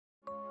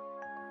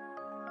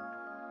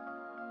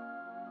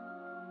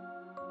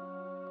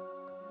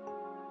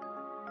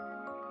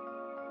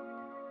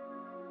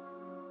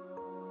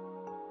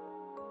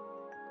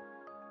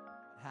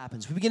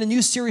happens. We begin a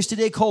new series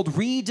today called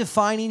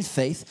Redefining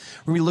Faith.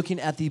 We're going to be looking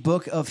at the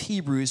book of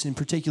Hebrews, in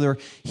particular,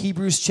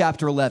 Hebrews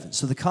chapter 11.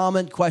 So the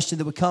common question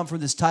that would come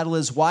from this title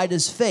is, why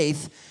does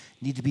faith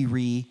need to be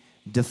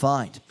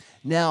redefined?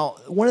 Now,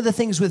 one of the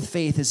things with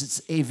faith is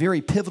it's a very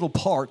pivotal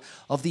part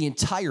of the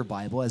entire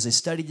Bible. As I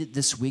studied it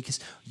this week, it's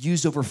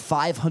used over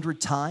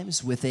 500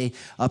 times with a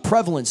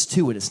prevalence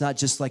to it. It's not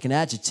just like an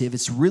adjective.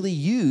 It's really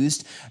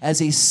used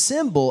as a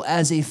symbol,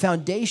 as a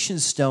foundation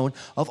stone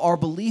of our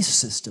belief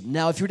system.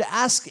 Now, if you were to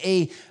ask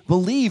a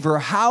believer,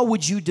 how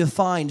would you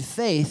define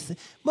faith?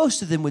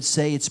 Most of them would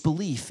say it's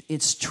belief,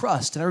 it's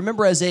trust. And I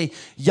remember as a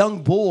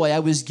young boy, I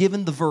was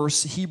given the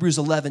verse, Hebrews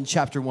 11,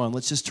 chapter 1.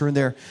 Let's just turn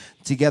there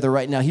together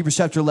right now. Hebrews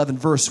chapter 11,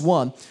 verse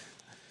 1.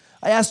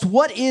 I asked,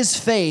 what is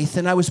faith?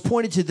 And I was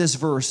pointed to this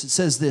verse. It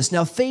says this,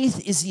 now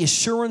faith is the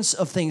assurance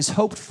of things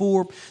hoped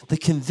for, the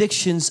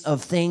convictions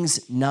of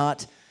things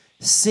not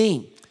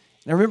seen.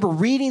 And I remember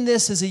reading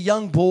this as a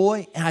young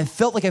boy, and I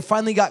felt like I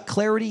finally got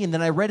clarity, and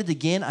then I read it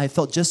again. I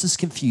felt just as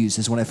confused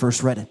as when I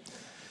first read it.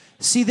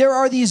 See, there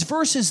are these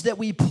verses that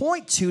we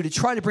point to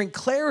try to bring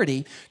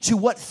clarity to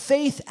what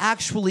faith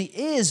actually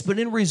is, but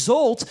in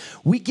result,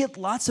 we get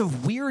lots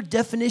of weird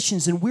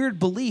definitions and weird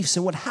beliefs,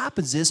 and what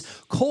happens is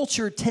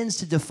culture tends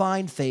to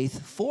define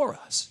faith for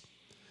us.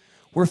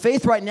 Where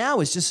faith right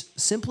now is just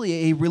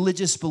simply a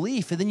religious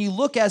belief, and then you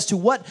look as to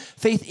what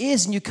faith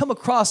is, and you come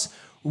across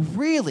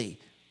really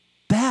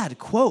bad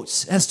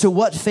quotes as to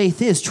what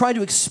faith is, trying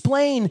to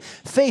explain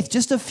faith.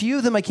 Just a few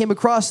of them I came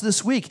across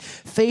this week.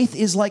 Faith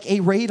is like a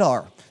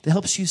radar that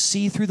helps you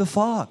see through the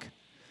fog.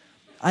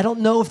 I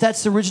don't know if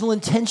that's the original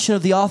intention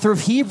of the author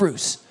of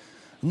Hebrews.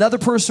 Another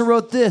person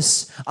wrote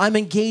this, I'm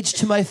engaged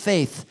to my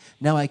faith.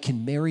 Now I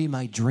can marry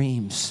my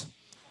dreams.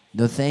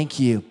 No, thank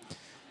you.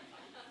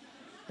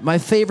 My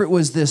favorite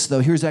was this, though.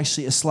 Here's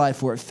actually a slide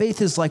for it.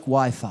 Faith is like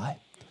Wi-Fi.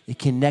 It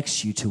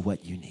connects you to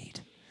what you need.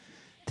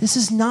 This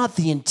is not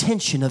the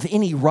intention of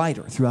any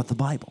writer throughout the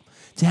Bible,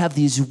 to have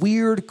these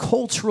weird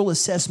cultural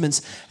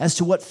assessments as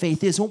to what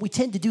faith is. And what we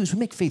tend to do is we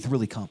make faith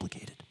really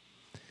complicated.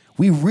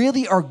 We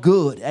really are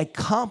good at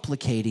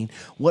complicating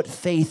what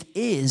faith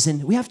is,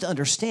 and we have to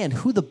understand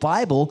who the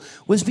Bible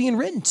was being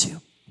written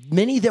to.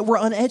 Many that were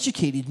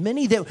uneducated,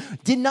 many that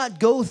did not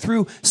go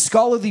through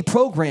scholarly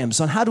programs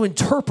on how to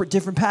interpret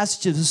different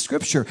passages of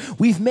Scripture.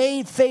 We've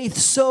made faith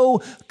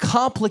so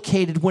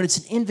complicated when it's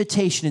an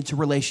invitation into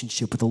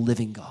relationship with a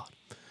living God.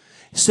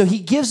 So he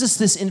gives us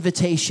this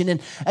invitation,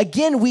 and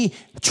again, we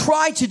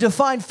try to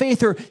define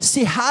faith or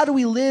see how do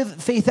we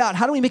live faith out?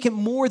 How do we make it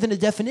more than a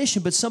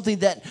definition, but something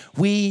that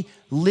we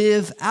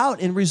live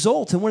out and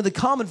result? And one of the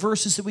common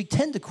verses that we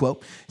tend to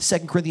quote,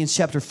 2 Corinthians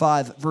chapter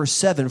 5, verse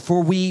 7,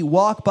 for we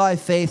walk by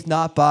faith,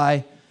 not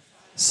by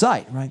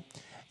sight, right?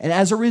 And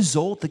as a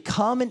result, the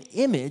common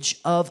image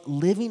of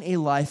living a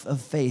life of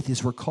faith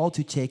is we're called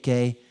to take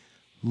a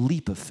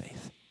leap of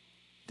faith.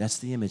 That's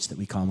the image that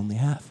we commonly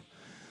have.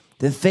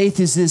 That faith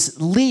is this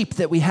leap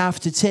that we have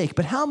to take.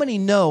 But how many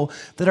know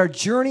that our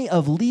journey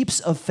of leaps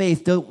of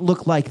faith don't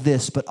look like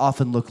this, but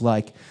often look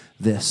like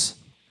this?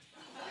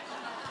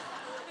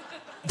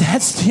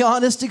 That's the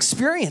honest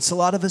experience a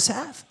lot of us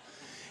have.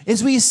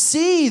 Is we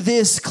see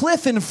this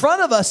cliff in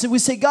front of us and we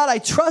say, God, I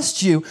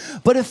trust you,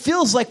 but it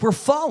feels like we're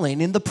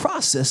falling in the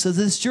process of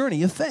this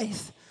journey of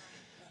faith.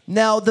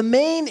 Now, the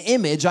main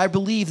image I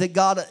believe that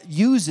God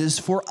uses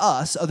for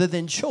us, other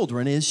than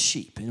children, is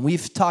sheep. And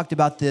we've talked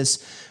about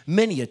this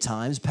many a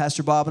times.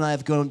 Pastor Bob and I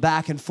have gone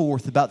back and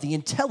forth about the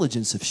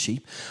intelligence of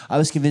sheep. I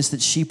was convinced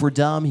that sheep were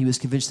dumb. He was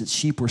convinced that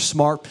sheep were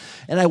smart.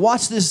 And I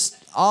watched this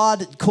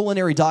odd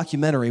culinary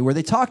documentary where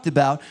they talked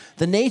about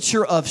the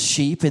nature of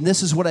sheep, and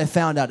this is what I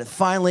found out. It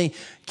finally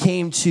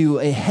came to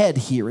a head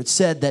here. It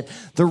said that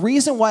the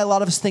reason why a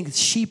lot of us think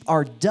sheep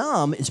are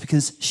dumb is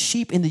because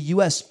sheep in the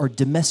U.S. are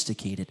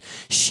domesticated.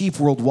 Sheep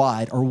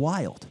worldwide are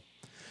wild.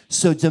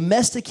 So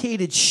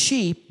domesticated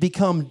sheep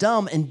become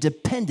dumb and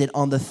dependent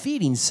on the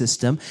feeding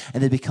system,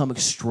 and they become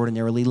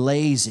extraordinarily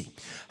lazy.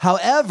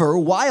 However,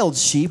 wild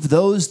sheep,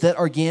 those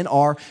that again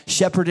are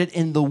shepherded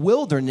in the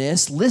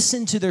wilderness,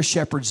 listen to their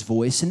shepherd's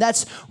voice, and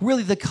that's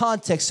really the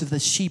context of the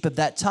sheep of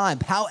that time.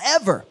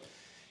 However,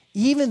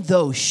 even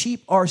though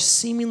sheep are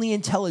seemingly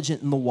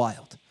intelligent in the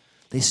wild,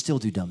 they still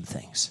do dumb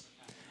things.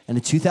 And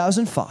in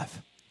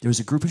 2005, there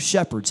was a group of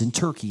shepherds in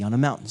Turkey on a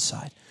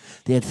mountainside.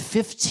 They had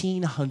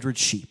 1,500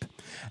 sheep.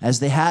 As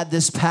they had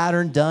this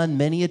pattern done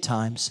many a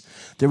times,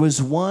 there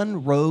was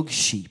one rogue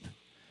sheep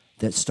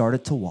that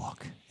started to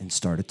walk and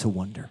started to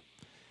wander.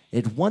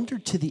 It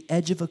wandered to the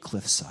edge of a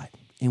cliffside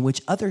in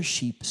which other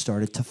sheep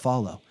started to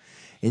follow.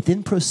 It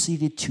then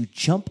proceeded to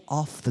jump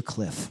off the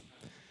cliff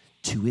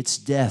to its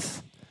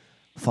death,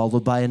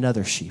 followed by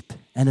another sheep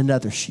and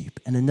another sheep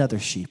and another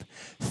sheep.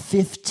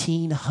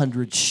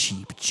 1,500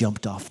 sheep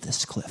jumped off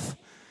this cliff.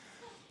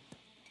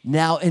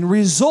 Now, in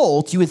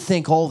result, you would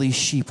think all these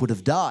sheep would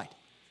have died.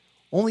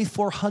 Only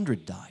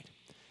 400 died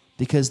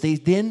because they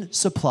then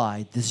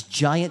supplied this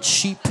giant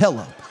sheep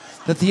pillow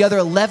that the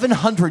other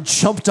 1,100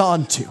 jumped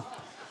onto.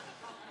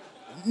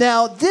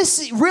 Now,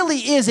 this really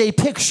is a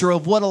picture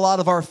of what a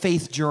lot of our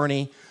faith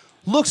journey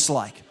looks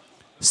like.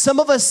 Some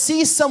of us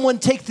see someone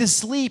take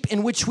this leap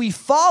in which we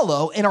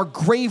follow and are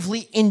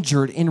gravely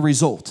injured in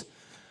result.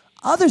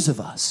 Others of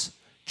us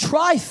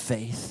try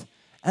faith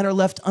and are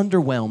left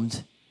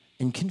underwhelmed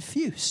and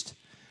confused.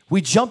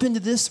 We jump into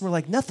this and we're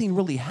like, nothing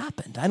really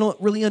happened. I don't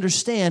really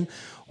understand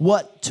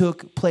what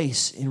took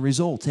place in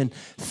result. And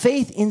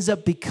faith ends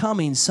up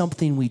becoming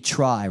something we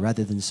try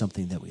rather than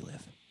something that we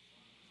live.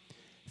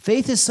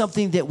 Faith is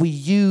something that we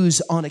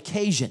use on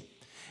occasion.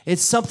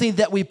 It's something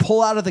that we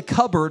pull out of the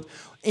cupboard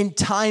in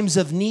times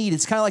of need.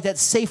 It's kind of like that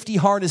safety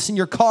harness in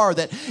your car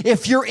that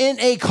if you're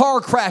in a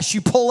car crash, you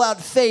pull out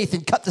faith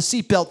and cut the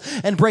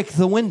seatbelt and break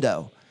the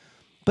window.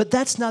 But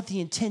that's not the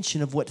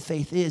intention of what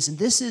faith is. And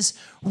this is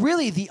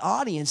really the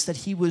audience that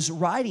he was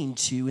writing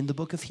to in the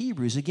book of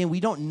Hebrews. Again, we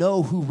don't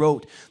know who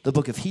wrote the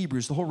book of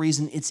Hebrews. The whole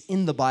reason it's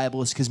in the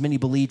Bible is because many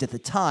believed at the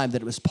time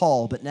that it was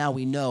Paul, but now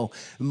we know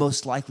it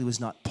most likely was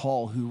not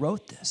Paul who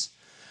wrote this.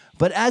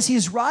 But as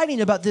he's writing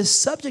about this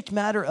subject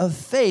matter of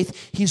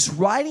faith, he's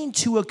writing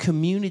to a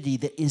community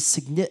that is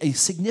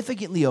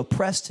significantly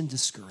oppressed and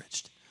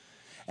discouraged.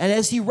 And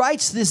as he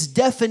writes this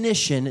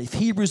definition of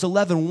Hebrews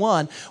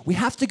 11:1, we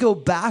have to go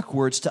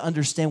backwards to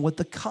understand what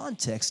the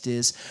context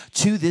is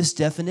to this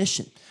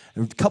definition.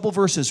 A couple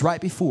verses right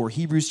before,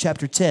 Hebrews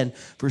chapter 10,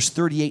 verse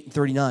 38 and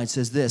 39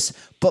 says this,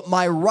 "But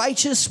my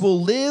righteous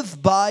will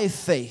live by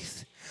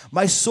faith.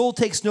 My soul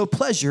takes no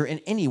pleasure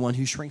in anyone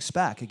who shrinks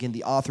back." Again,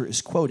 the author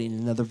is quoting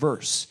another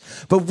verse.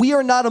 "But we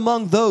are not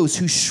among those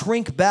who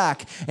shrink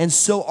back and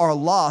so are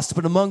lost,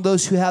 but among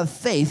those who have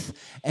faith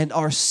and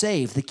are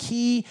saved." The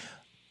key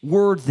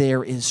word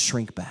there is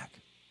shrink back.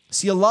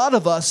 See, a lot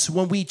of us,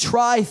 when we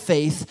try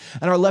faith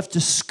and are left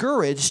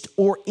discouraged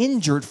or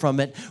injured from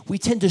it, we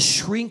tend to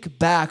shrink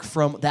back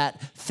from that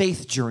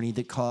faith journey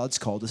that God's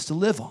called us to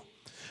live on.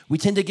 We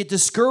tend to get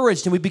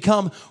discouraged and we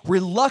become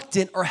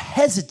reluctant or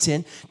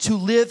hesitant to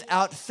live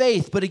out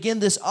faith. But again,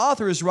 this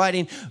author is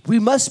writing, we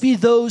must be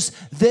those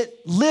that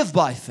live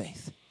by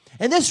faith.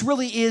 And this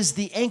really is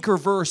the anchor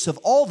verse of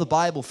all the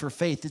Bible for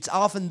faith. It's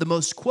often the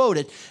most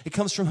quoted. It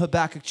comes from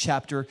Habakkuk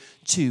chapter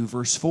 2,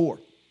 verse 4.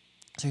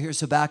 So here's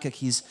Habakkuk.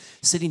 He's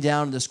sitting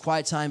down in this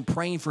quiet time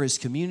praying for his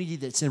community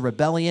that's in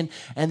rebellion.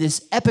 And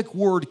this epic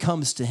word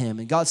comes to him.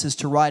 And God says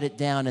to write it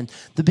down. And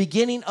the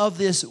beginning of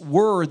this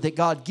word that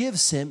God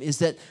gives him is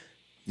that,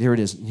 there it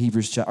is, in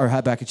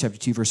Habakkuk chapter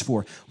 2, verse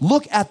 4.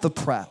 "Look at the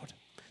proud.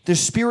 Their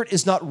spirit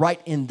is not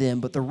right in them,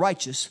 but the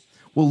righteous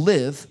will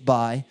live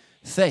by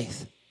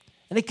faith."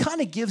 And it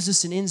kind of gives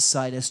us an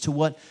insight as to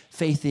what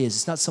faith is.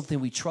 It's not something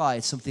we try.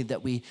 It's something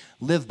that we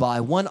live by.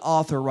 One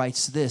author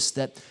writes this,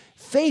 that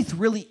faith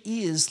really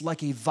is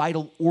like a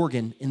vital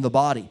organ in the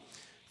body.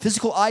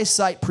 Physical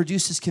eyesight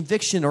produces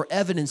conviction or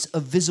evidence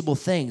of visible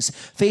things.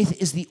 Faith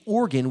is the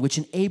organ which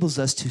enables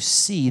us to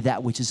see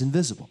that which is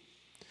invisible.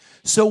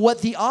 So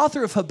what the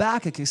author of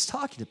Habakkuk is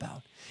talking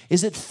about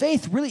is that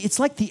faith really, it's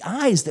like the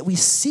eyes that we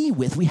see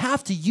with. We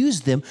have to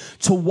use them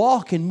to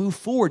walk and move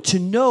forward, to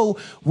know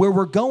where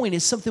we're going.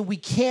 It's something we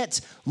can't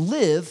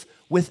live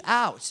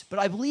without. But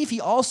I believe he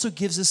also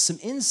gives us some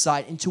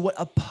insight into what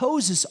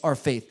opposes our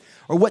faith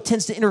or what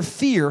tends to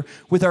interfere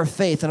with our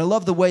faith. And I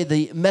love the way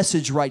the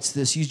Message writes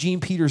this. Eugene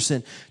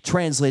Peterson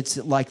translates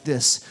it like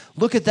this.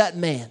 "Look at that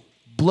man,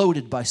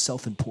 bloated by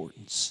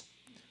self-importance,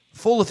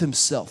 full of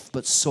himself,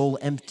 but soul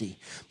empty.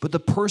 But the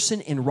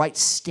person in right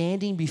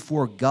standing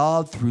before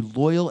God through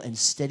loyal and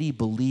steady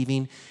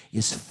believing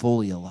is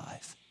fully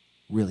alive,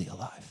 really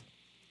alive."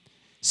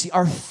 See,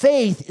 our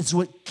faith is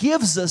what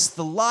gives us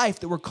the life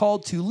that we're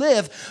called to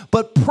live,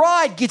 but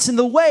pride gets in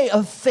the way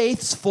of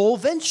faith's full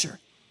venture.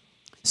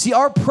 See,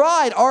 our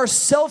pride, our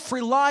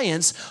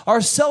self-reliance,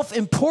 our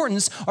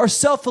self-importance, our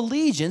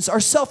self-allegiance, our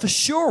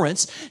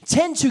self-assurance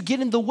tend to get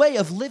in the way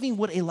of living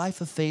what a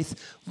life of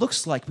faith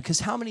looks like.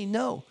 Because how many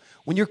know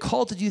when you're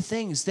called to do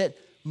things that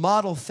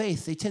model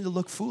faith, they tend to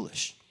look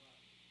foolish?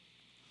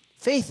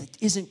 Faith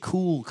isn't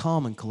cool,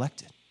 calm, and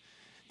collected.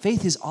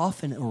 Faith is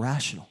often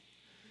irrational.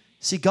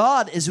 See,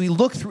 God, as we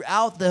look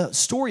throughout the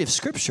story of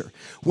Scripture,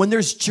 when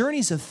there's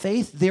journeys of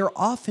faith, they're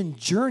often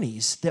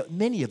journeys that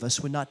many of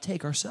us would not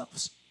take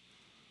ourselves.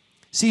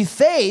 See,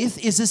 faith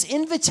is this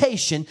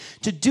invitation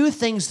to do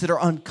things that are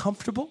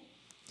uncomfortable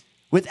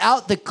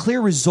without the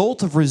clear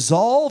result of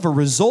resolve or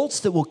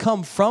results that will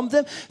come from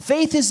them.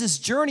 Faith is this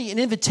journey, an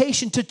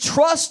invitation to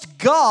trust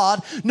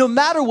God no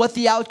matter what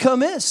the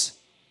outcome is.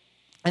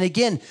 And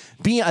again,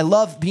 I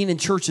love being in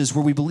churches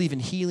where we believe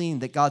in healing,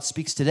 that God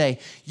speaks today.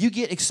 You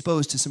get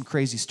exposed to some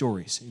crazy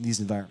stories in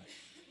these environments.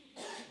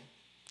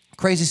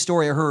 Crazy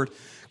story I heard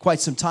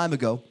quite some time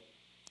ago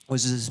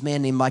was this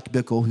man named Mike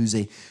Bickle, who's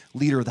a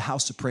leader of the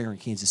House of Prayer in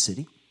Kansas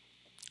City.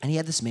 And he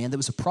had this man that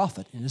was a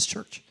prophet in his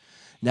church.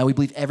 Now, we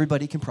believe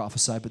everybody can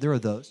prophesy, but there are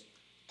those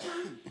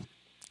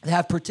that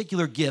have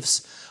particular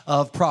gifts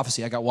of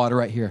prophecy. I got water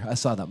right here. I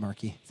saw that,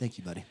 Marky. Thank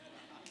you, buddy.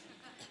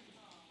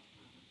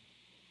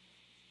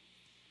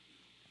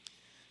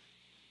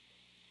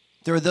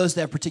 There are those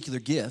that have particular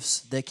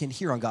gifts that can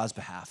hear on God's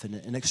behalf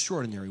in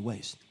extraordinary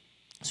ways.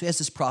 So he has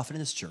this prophet in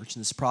his church,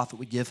 and this prophet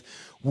would give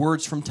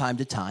words from time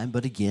to time,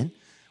 but again,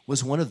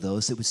 was one of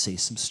those that would say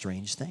some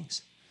strange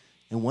things.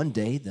 And one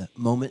day, the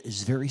moment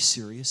is very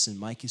serious, and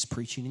Mike is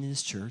preaching in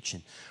his church,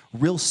 and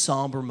real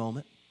somber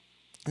moment.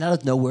 And out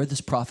of nowhere,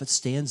 this prophet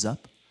stands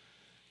up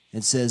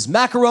and says,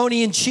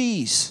 "Macaroni and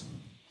cheese,"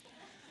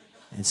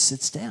 and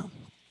sits down.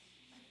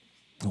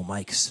 Well,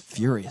 Mike's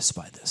furious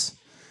by this.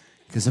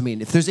 Because, I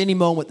mean, if there's any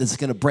moment that's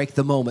going to break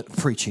the moment of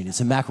preaching, it's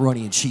a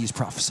macaroni and cheese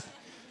prophecy.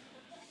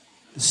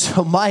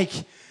 So Mike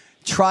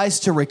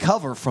tries to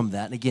recover from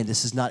that. And again,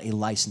 this is not a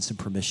license and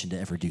permission to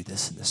ever do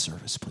this in this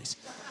service, please.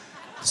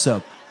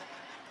 So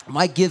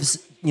Mike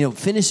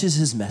finishes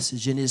his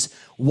message and is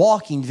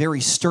walking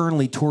very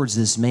sternly towards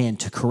this man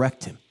to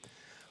correct him.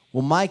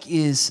 Well, Mike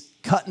is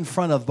cut in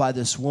front of by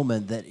this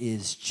woman that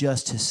is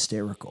just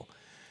hysterical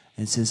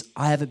and says,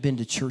 "I haven't been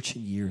to church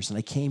in years, and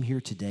I came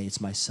here today.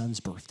 It's my son's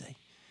birthday,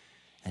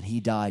 and he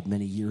died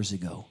many years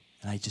ago.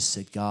 And I just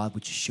said, God,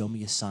 would you show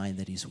me a sign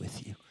that he's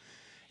with you?"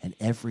 And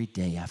every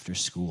day after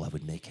school, I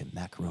would make him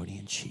macaroni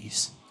and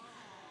cheese.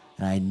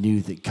 And I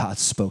knew that God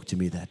spoke to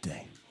me that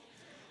day.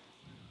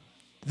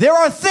 There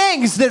are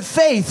things that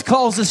faith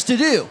calls us to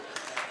do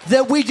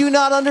that we do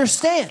not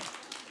understand.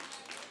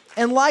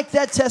 And like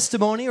that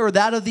testimony or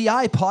that of the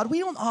iPod, we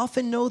don't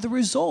often know the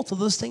result of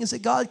those things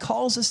that God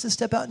calls us to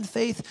step out in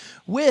faith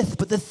with.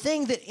 But the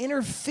thing that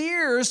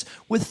interferes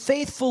with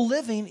faithful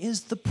living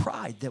is the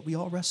pride that we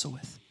all wrestle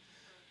with.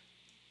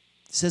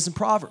 It says in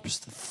Proverbs,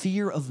 the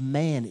fear of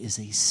man is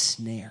a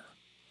snare.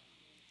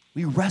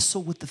 We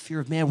wrestle with the fear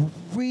of man.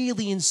 We're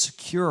really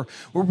insecure.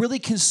 We're really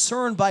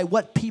concerned by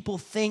what people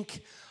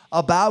think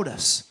about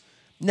us.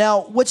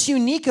 Now, what's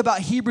unique about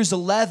Hebrews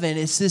 11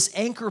 is this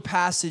anchor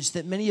passage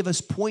that many of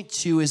us point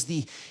to as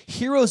the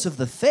heroes of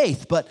the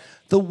faith, but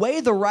the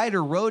way the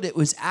writer wrote it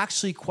was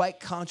actually quite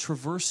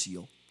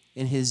controversial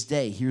in his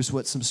day. Here's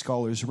what some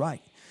scholars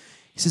write.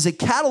 He says, a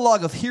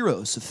catalog of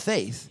heroes of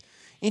faith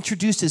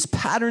introduced as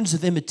patterns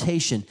of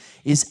imitation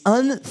is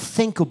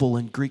unthinkable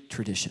in Greek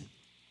tradition.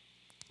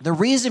 The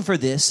reason for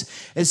this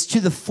is to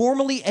the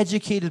formally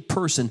educated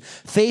person,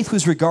 faith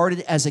was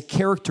regarded as a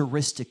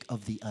characteristic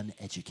of the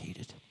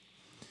uneducated.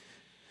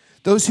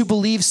 Those who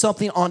believe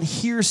something on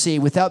hearsay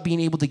without being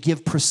able to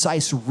give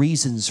precise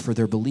reasons for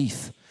their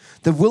belief.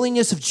 The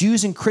willingness of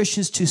Jews and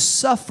Christians to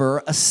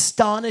suffer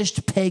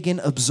astonished pagan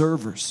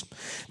observers.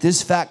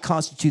 This fact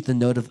constitutes the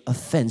note of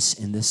offense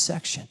in this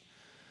section.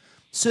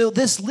 So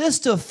this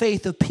list of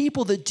faith of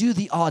people that do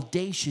the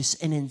audacious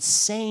and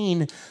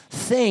insane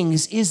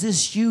things is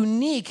this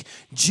unique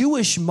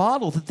Jewish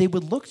model that they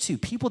would look to.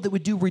 People that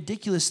would do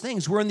ridiculous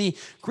things. Where in the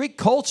Greek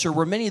culture,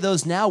 where many of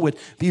those now would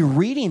be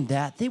reading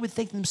that, they would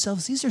think to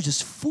themselves, these are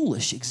just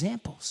foolish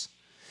examples.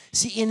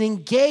 See, and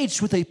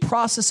engaged with a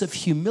process of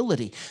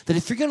humility, that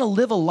if you're going to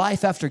live a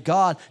life after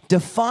God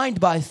defined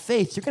by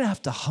faith, you're going to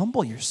have to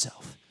humble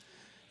yourself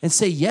and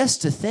say yes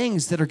to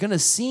things that are going to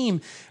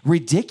seem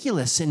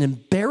ridiculous and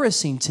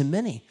embarrassing to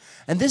many.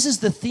 And this is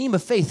the theme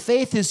of faith.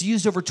 Faith is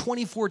used over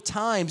 24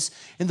 times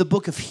in the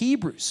book of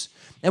Hebrews.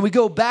 And we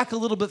go back a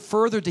little bit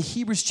further to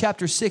Hebrews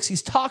chapter 6. He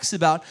talks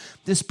about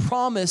this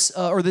promise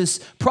or this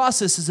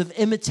processes of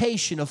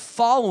imitation, of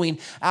following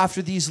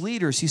after these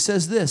leaders. He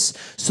says this,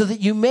 so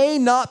that you may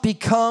not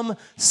become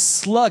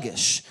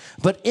sluggish,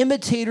 but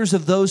imitators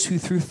of those who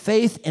through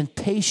faith and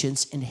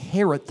patience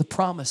inherit the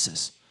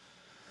promises.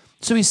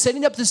 So he's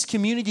setting up this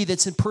community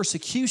that's in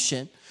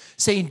persecution,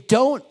 saying,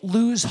 don't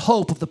lose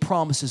hope of the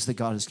promises that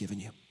God has given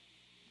you.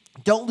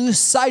 Don't lose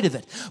sight of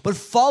it, but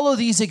follow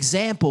these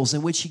examples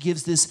in which he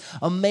gives this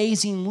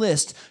amazing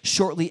list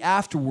shortly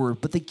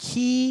afterward. But the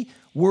key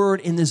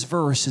word in this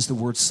verse is the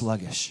word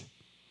sluggish.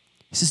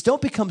 He says,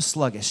 don't become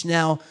sluggish.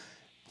 Now,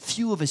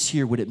 few of us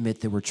here would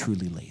admit that we're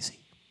truly lazy,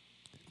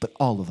 but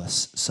all of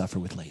us suffer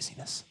with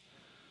laziness.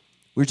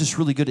 We're just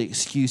really good at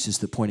excuses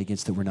that point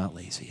against that we're not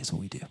lazy, is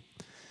what we do.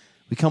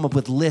 We come up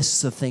with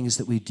lists of things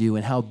that we do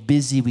and how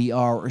busy we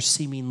are or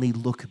seemingly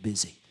look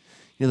busy.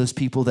 You know those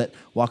people that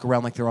walk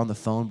around like they're on the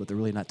phone, but they're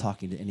really not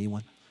talking to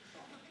anyone?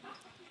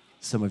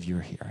 Some of you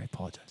are here. I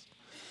apologize.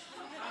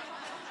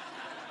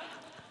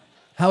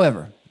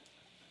 However,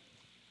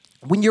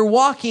 when you're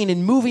walking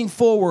and moving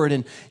forward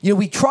and,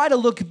 we try to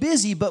look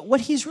busy, but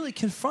what he's really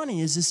confronting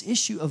is this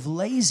issue of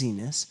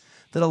laziness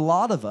that a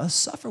lot of us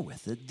suffer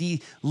with.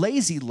 The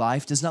lazy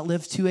life does not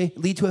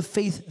lead to a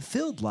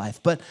faith-filled life.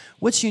 But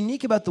what's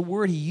unique about the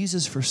word he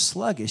uses for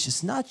sluggish,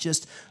 it's not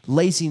just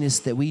laziness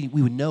that we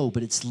would know,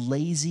 but it's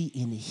lazy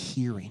in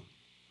hearing.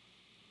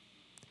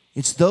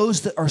 It's those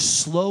that are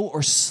slow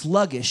or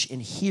sluggish in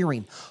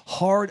hearing,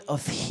 hard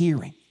of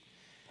hearing.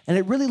 And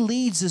it really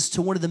leads us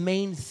to one of the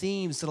main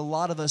themes that a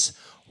lot of us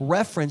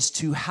reference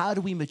to, how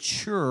do we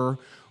mature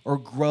or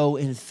grow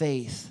in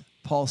faith?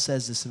 Paul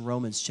says this in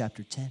Romans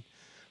chapter 10.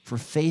 For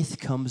faith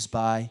comes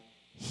by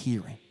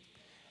hearing,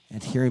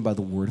 and hearing by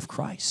the word of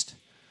Christ.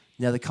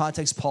 Now, the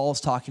context Paul is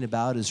talking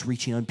about is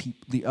reaching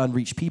the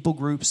unreached people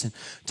groups and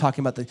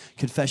talking about the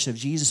confession of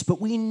Jesus.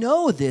 But we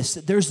know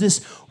that there's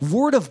this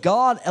word of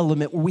God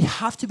element where we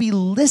have to be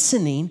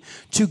listening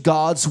to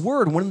God's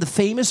word. One of the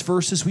famous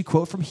verses we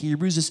quote from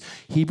Hebrews is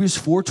Hebrews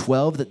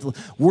 4:12, that the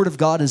word of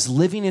God is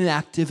living and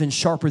active and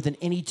sharper than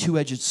any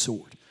two-edged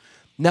sword.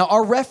 Now,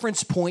 our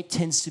reference point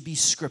tends to be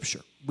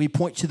Scripture. We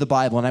point to the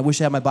Bible, and I wish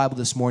I had my Bible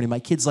this morning. My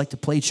kids like to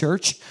play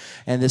church,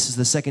 and this is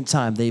the second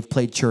time they've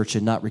played church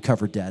and not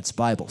recovered Dad's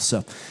Bible,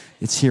 so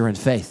it's here in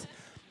faith.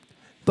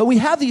 But we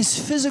have these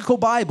physical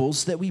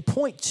Bibles that we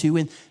point to,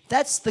 and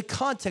that's the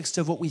context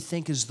of what we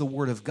think is the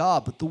Word of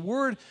God. But the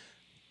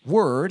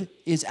word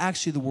is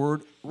actually the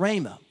word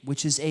rhema,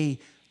 which is a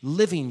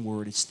living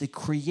word. It's the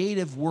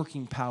creative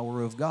working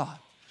power of God.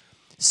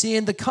 See,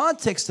 in the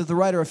context of the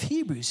writer of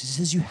Hebrews, he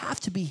says you have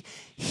to be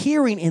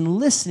hearing and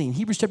listening.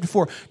 Hebrews chapter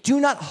 4, do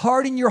not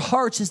harden your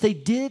hearts as they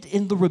did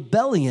in the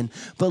rebellion,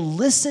 but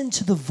listen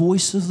to the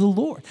voice of the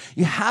Lord.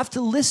 You have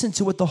to listen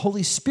to what the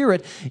Holy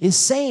Spirit is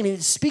saying. And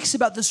it speaks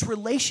about this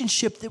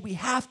relationship that we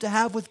have to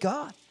have with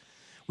God.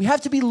 We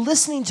have to be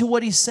listening to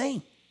what he's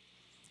saying.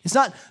 It's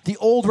not the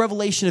old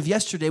revelation of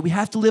yesterday. We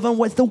have to live on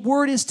what the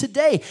word is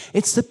today.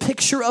 It's the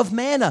picture of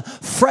manna,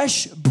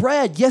 fresh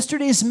bread.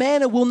 Yesterday's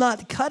manna will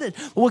not cut it.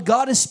 But what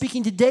God is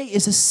speaking today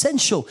is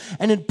essential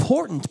and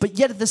important. But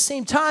yet at the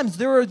same time,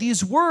 there are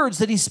these words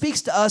that he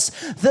speaks to us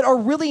that are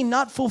really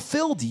not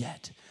fulfilled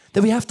yet,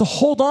 that we have to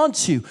hold on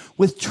to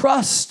with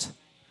trust.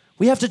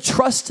 We have to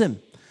trust him.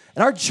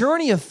 And our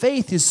journey of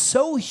faith is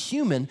so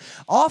human.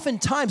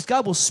 Oftentimes,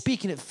 God will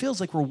speak and it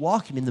feels like we're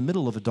walking in the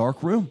middle of a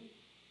dark room.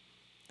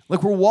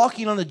 Like we're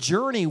walking on a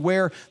journey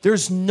where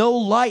there's no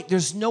light.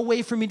 There's no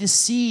way for me to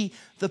see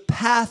the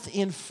path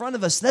in front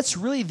of us. That's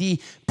really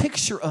the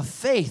picture of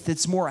faith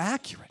that's more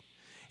accurate.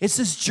 It's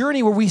this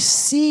journey where we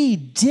see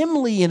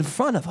dimly in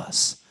front of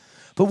us.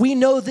 But we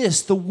know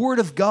this, the word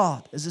of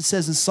God, as it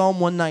says in Psalm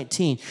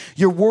 119,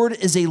 your word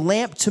is a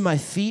lamp to my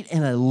feet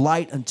and a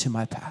light unto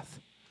my path.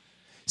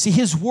 See,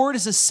 his word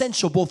is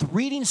essential, both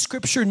reading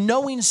Scripture,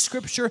 knowing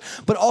Scripture,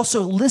 but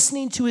also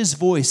listening to his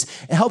voice.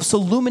 It helps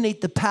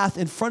illuminate the path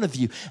in front of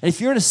you. And if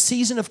you're in a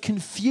season of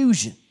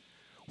confusion,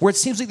 where it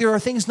seems like there are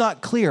things not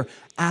clear,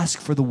 ask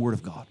for the word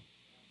of God.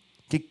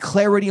 Get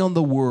clarity on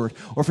the word,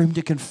 or for him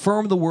to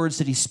confirm the words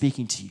that he's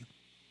speaking to you.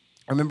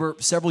 I remember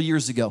several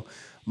years ago,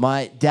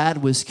 my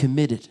dad was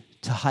committed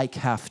to hike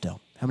Half Dome.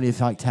 How many have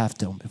hiked Half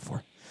Dome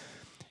before?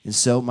 And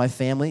so my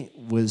family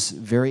was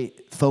very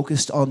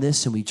focused on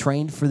this, and we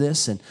trained for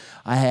this. And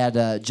I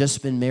had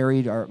just been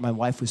married. My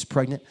wife was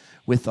pregnant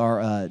with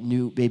our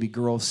new baby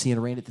girl, Sienna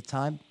Rain, at the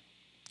time.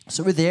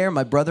 So we're there,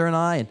 my brother and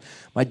I, and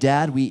my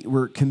dad. We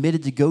were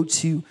committed to go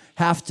to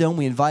Half Dome.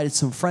 We invited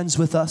some friends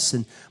with us.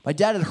 And my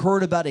dad had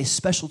heard about a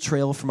special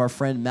trail from our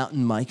friend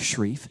Mountain Mike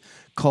Shreve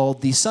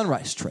called the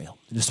Sunrise Trail.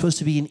 It was supposed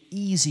to be an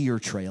easier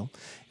trail.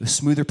 It was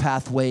smoother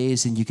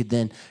pathways, and you could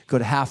then go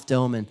to Half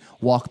Dome and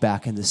walk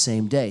back in the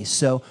same day.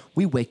 So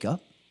we wake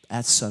up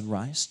at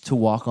sunrise to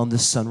walk on the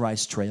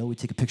Sunrise Trail. We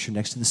take a picture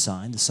next to the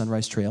sign, the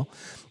Sunrise Trail.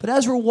 But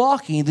as we're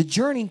walking, the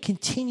journey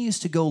continues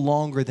to go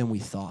longer than we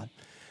thought.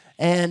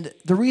 And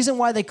the reason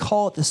why they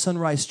call it the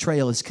Sunrise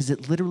Trail is because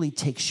it literally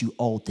takes you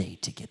all day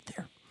to get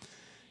there.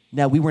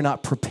 Now, we were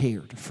not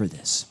prepared for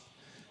this.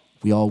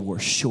 We all wore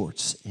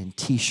shorts and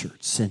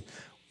T-shirts and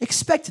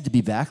expected to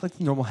be back like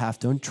the normal Half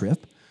Dome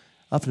trip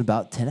up in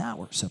about 10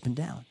 hours, up and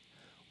down.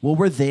 Well,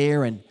 we're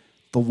there, and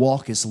the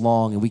walk is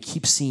long, and we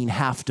keep seeing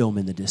Half Dome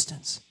in the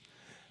distance.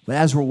 But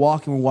as we're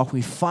walking,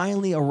 we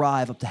finally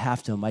arrive up to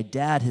Half Dome. My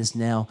dad has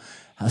now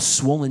a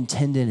swollen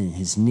tendon in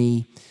his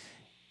knee,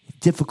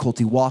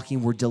 difficulty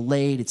walking. We're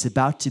delayed. It's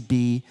about to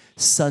be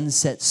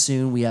sunset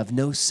soon. We have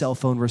no cell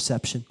phone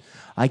reception.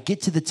 I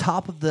get to the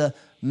top of the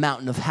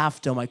mountain of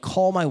Half Dome. I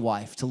call my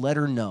wife to let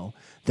her know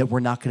that we're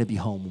not going to be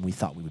home when we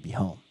thought we would be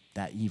home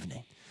that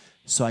evening.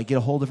 So I get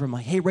a hold of her. I'm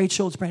like, hey,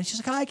 Rachel, it's Brandon. She's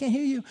like, hi, I can't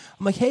hear you.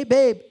 I'm like, hey,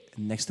 babe.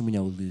 And next thing we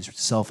know, we lose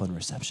cell phone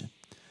reception.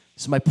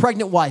 So my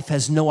pregnant wife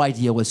has no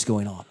idea what's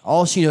going on.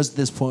 All she knows at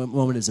this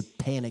moment is a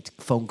panicked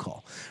phone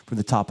call from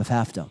the top of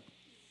Half Dome.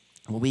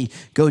 When we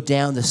go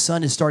down, the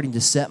sun is starting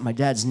to set. My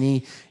dad's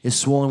knee is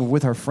swollen. We're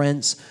with our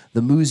friends,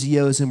 the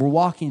Muzios, and we're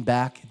walking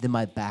back. Then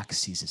my back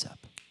seizes up.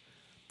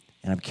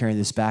 And I'm carrying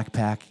this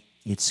backpack.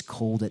 It's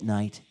cold at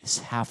night. It's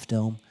Half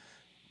Dome.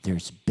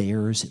 There's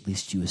bears. At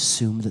least you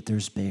assume that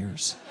there's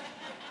bears.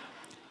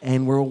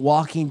 And we're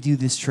walking through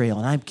this trail,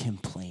 and I'm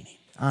complaining.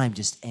 I'm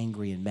just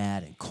angry and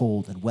mad and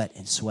cold and wet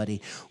and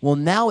sweaty. Well,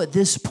 now at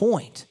this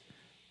point,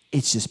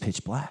 it's just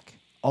pitch black.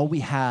 All we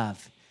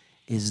have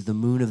is the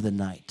moon of the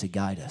night to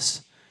guide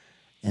us.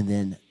 And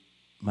then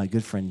my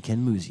good friend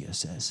Ken Muzio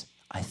says,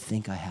 I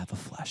think I have a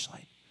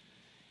flashlight.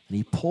 And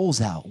he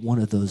pulls out one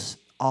of those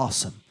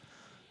awesome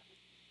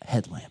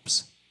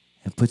headlamps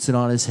and puts it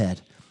on his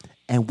head.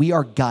 And we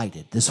are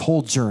guided this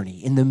whole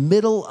journey in the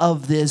middle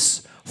of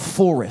this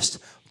forest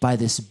by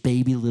this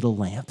baby little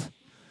lamp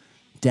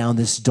down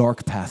this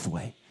dark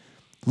pathway.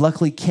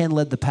 Luckily, Ken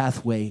led the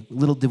pathway.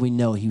 Little did we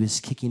know he was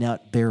kicking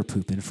out bear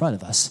poop in front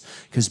of us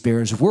because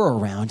bears were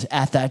around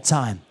at that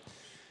time.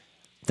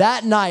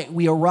 That night,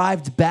 we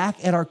arrived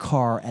back at our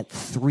car at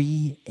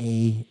 3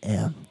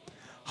 a.m.,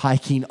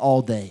 hiking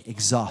all day,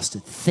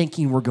 exhausted,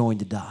 thinking we're going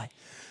to die.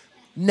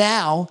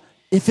 Now,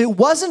 if it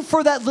wasn't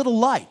for that little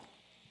light,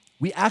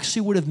 we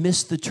actually would have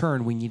missed the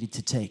turn we needed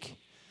to take.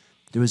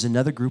 There was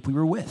another group we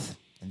were with,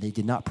 and they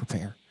did not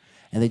prepare.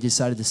 and they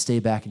decided to stay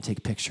back and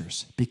take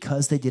pictures.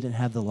 Because they didn't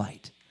have the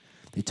light,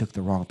 they took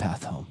the wrong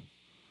path home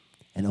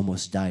and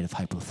almost died of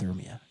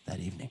hypothermia that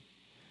evening.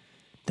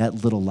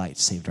 That little light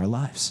saved our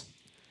lives.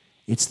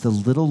 It's the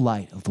little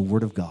light of the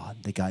Word of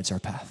God that guides our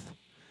path.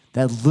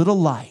 That little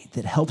light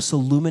that helps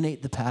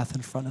illuminate the path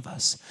in front of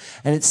us.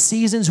 And at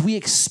seasons, we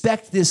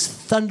expect this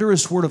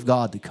thunderous Word of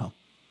God to come.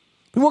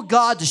 We want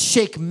God to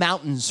shake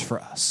mountains for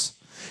us.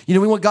 We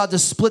want God to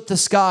split the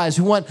skies.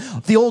 We want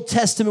the Old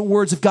Testament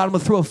words of God, I'm going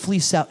to throw a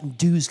fleece out and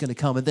dew's going to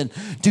come, and then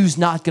dew's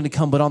not going to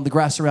come, but on the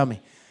grass around me.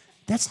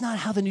 That's not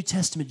how the New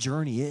Testament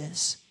journey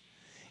is.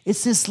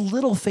 It's this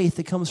little faith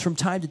that comes from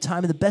time to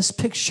time, and the best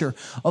picture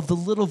of the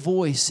little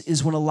voice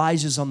is when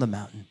Elijah's on the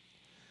mountain,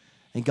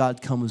 and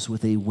God comes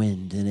with a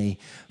wind and a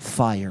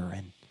fire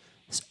and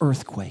this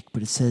earthquake,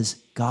 but it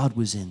says God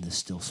was in this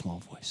still small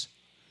voice.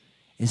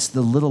 It's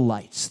the little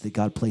lights that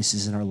God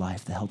places in our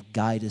life that help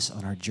guide us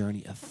on our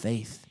journey of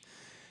faith.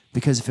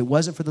 Because if it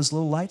wasn't for those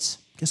little lights,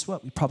 guess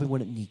what? We probably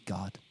wouldn't need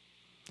God.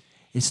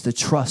 It's the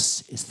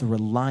trust, it's the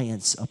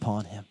reliance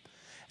upon Him.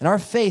 And our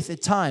faith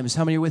at times,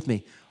 how many are with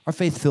me? Our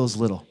faith feels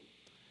little.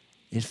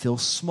 It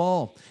feels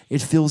small.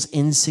 It feels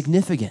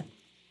insignificant.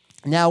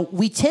 Now,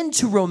 we tend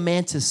to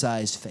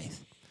romanticize faith.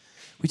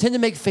 We tend to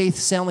make faith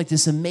sound like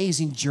this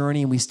amazing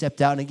journey, and we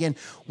stepped out. And again,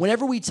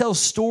 whenever we tell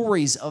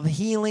stories of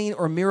healing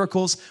or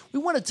miracles, we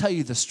want to tell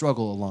you the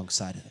struggle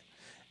alongside of it.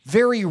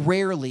 Very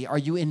rarely are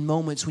you in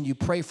moments when you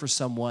pray for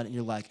someone and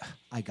you're like,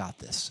 I got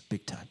this,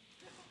 big time.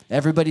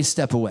 Everybody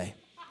step away.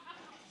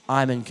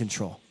 I'm in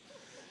control.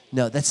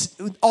 No, that's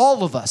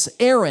all of us.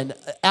 Aaron,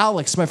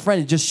 Alex, my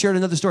friend, just shared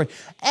another story.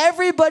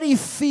 Everybody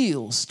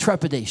feels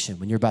trepidation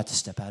when you're about to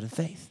step out of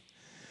faith.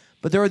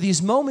 But there are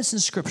these moments in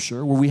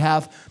Scripture where we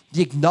have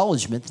the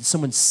acknowledgement that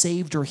someone's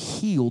saved or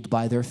healed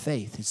by their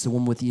faith. It's the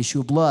one with the issue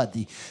of blood,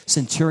 the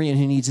centurion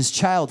who needs his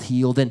child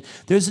healed. And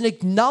there's an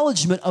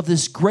acknowledgement of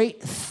this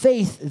great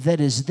faith that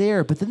is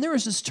there. But then there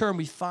is this term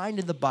we find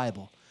in the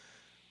Bible,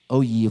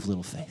 O ye of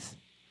little faith.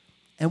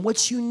 And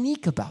what's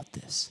unique about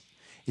this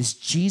is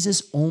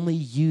Jesus only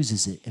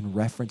uses it in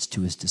reference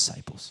to his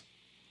disciples.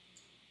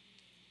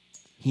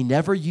 He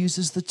never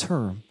uses the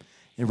term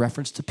in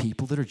reference to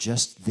people that are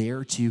just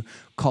there to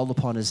call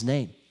upon his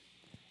name.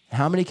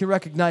 How many can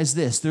recognize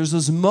this? There's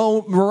those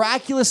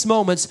miraculous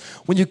moments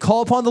when you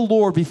call upon the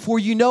Lord before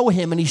you know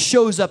him and he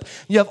shows up.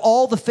 You have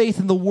all the faith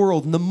in the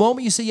world. And the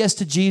moment you say yes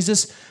to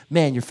Jesus,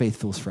 man, your faith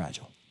feels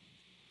fragile.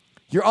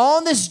 You're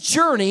on this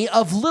journey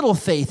of little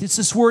faith. It's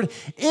this word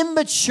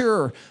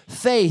immature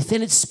faith,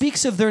 and it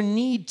speaks of their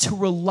need to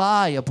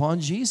rely upon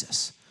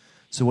Jesus.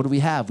 So what do we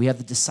have? We have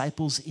the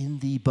disciples in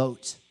the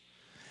boat.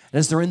 And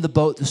as they're in the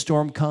boat, the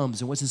storm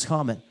comes. And what's his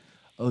comment?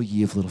 Oh,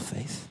 ye of little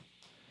faith.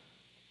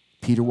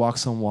 Peter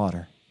walks on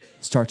water,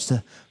 starts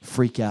to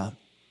freak out.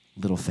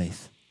 Little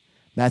faith.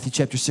 Matthew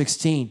chapter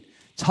 16,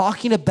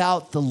 talking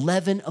about the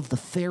leaven of the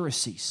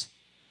Pharisees.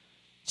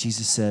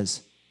 Jesus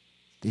says,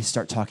 they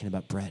start talking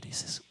about bread. He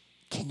says,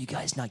 can you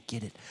guys not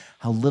get it?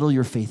 How little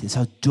your faith is,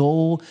 how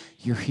dull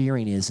your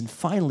hearing is. And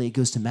finally, it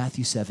goes to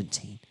Matthew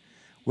 17,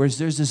 where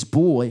there's this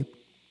boy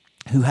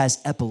who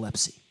has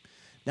epilepsy.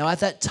 Now, at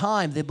that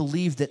time, they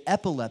believed that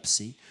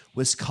epilepsy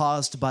was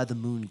caused by the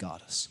moon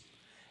goddess.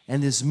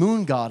 And this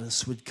moon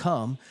goddess would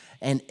come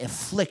and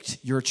afflict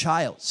your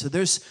child. So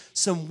there's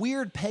some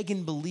weird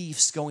pagan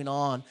beliefs going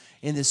on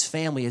in this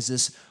family as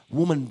this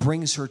woman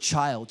brings her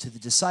child to the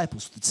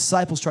disciples. The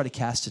disciples try to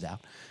cast it out.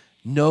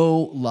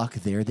 No luck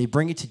there. They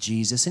bring it to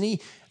Jesus. And he,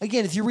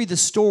 again, if you read the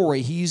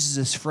story, he uses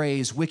this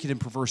phrase, wicked and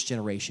perverse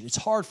generation. It's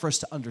hard for us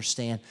to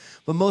understand,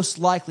 but most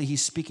likely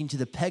he's speaking to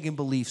the pagan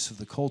beliefs of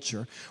the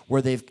culture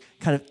where they've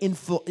kind of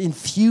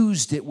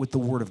infused it with the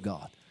Word of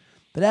God.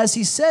 But as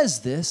he says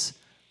this,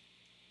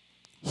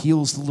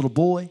 heals the little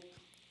boy,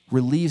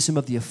 relieves him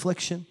of the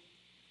affliction.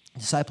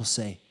 The disciples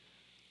say,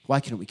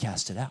 why couldn't we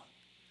cast it out?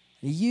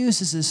 And he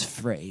uses this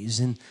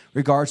phrase in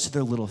regards to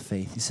their little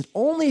faith. He said,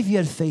 only if you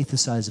had faith the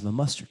size of a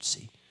mustard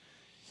seed.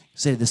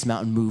 Say this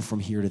mountain move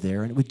from here to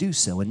there, and it would do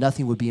so, and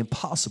nothing would be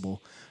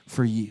impossible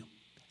for you.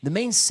 The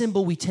main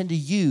symbol we tend to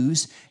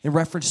use in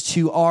reference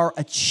to our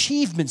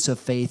achievements of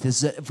faith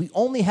is that if we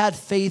only had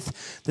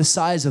faith the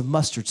size of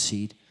mustard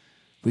seed,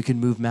 we could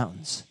move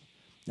mountains.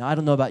 Now, I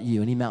don't know about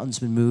you. Any mountains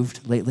been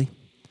moved lately?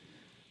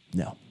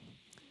 No.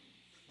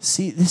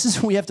 See, this is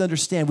what we have to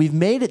understand. We've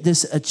made it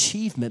this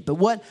achievement, but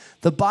what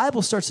the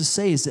Bible starts to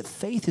say is that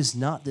faith is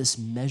not this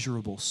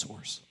measurable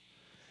source.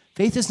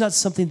 Faith is not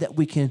something that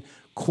we can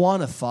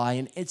quantify,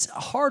 and it's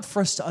hard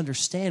for us to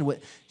understand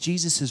what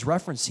Jesus is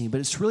referencing, but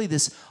it's really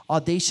this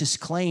audacious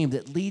claim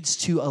that leads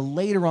to a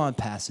later on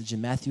passage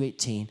in Matthew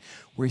 18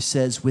 where he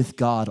says, with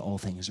God, all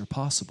things are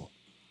possible.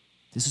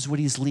 This is what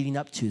he's leading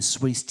up to. This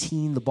is what he's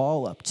teeing the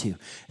ball up to,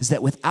 is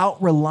that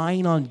without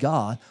relying on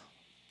God,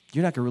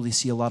 you're not going to really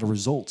see a lot of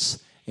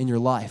results in your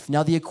life.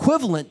 Now, the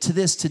equivalent to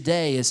this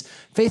today is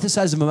faith the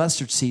size of a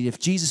mustard seed. If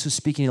Jesus was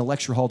speaking in a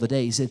lecture hall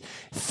today, he said,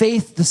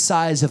 faith the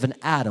size of an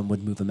atom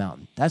would move a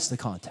mountain. That's the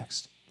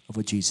context of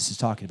what Jesus is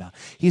talking about.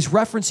 He's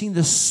referencing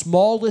the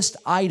smallest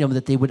item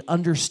that they would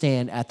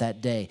understand at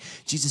that day.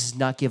 Jesus is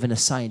not given a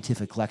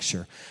scientific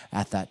lecture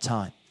at that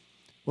time.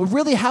 Well,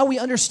 really how we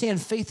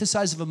understand faith the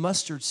size of a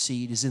mustard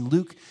seed is in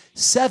Luke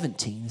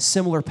 17, a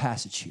similar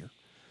passage here.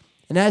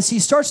 And as he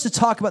starts to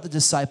talk about the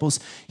disciples,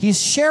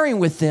 he's sharing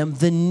with them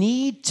the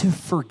need to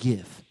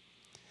forgive.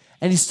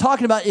 And he's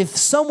talking about if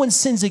someone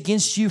sins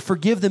against you,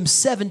 forgive them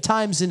 7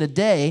 times in a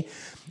day.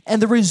 And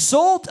the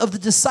result of the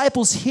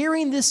disciples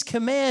hearing this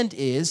command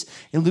is,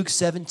 in Luke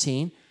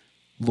 17,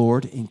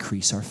 Lord,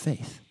 increase our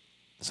faith.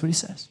 That's what he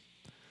says.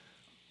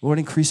 Lord,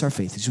 increase our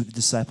faith. This is what the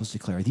disciples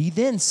declare. He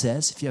then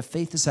says, if you have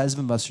faith the size of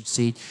a mustard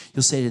seed,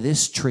 you'll say to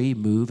this tree,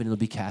 move, and it'll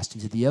be cast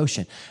into the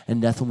ocean,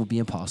 and nothing will be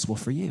impossible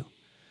for you.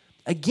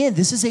 Again,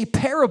 this is a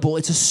parable.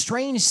 It's a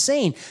strange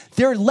saying.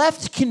 They're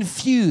left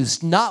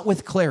confused, not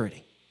with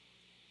clarity.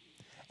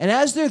 And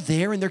as they're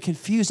there and they're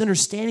confused,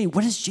 understanding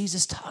what is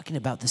Jesus talking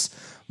about, this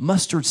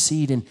mustard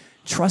seed and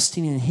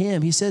trusting in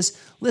him, he says,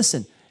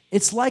 listen,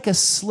 it's like a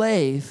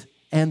slave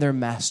and their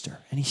master.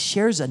 And he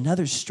shares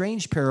another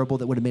strange parable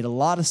that would have made a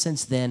lot of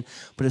sense then,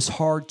 but it's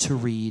hard to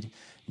read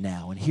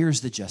now. And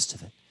here's the gist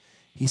of it.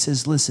 He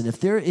says, listen, if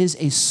there is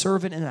a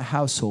servant in a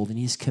household and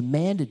he's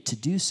commanded to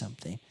do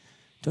something,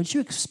 don't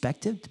you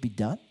expect it to be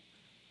done?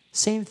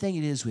 Same thing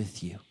it is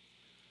with you.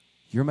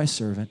 You're my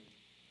servant.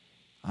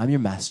 I'm your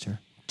master.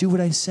 Do what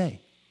I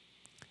say.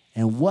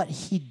 And what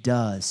he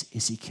does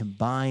is he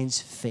combines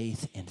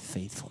faith and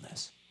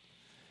faithfulness.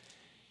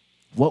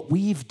 What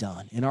we've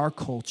done in our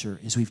culture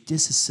is we've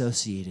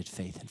disassociated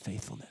faith and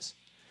faithfulness.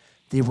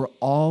 They were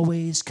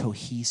always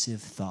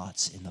cohesive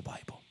thoughts in the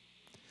Bible.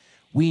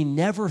 We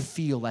never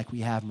feel like we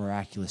have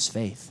miraculous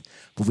faith,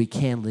 but we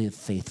can live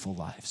faithful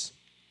lives.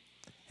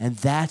 And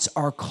that's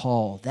our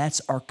call. That's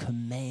our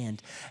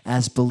command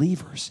as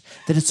believers.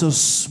 That it's those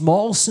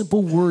small,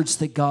 simple words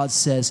that God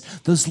says,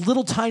 those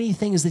little tiny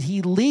things that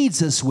he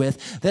leads us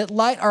with that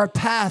light our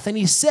path. And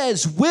he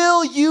says,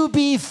 will you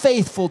be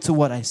faithful to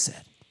what I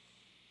said?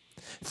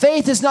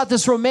 Faith is not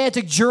this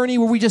romantic journey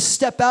where we just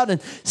step out and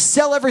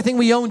sell everything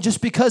we own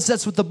just because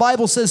that's what the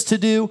Bible says to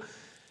do.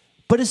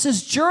 But it's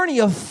this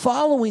journey of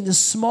following the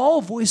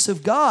small voice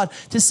of God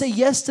to say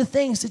yes to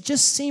things that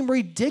just seem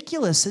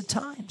ridiculous at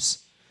times.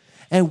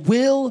 And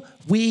will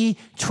we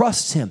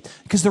trust him?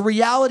 Because the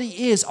reality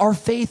is our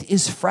faith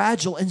is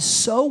fragile, and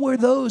so were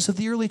those of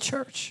the early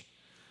church.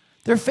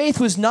 Their faith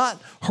was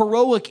not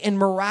heroic and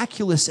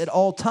miraculous at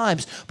all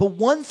times. But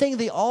one thing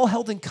they all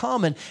held in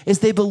common is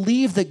they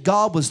believed that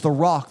God was the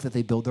rock that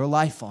they built their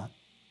life on.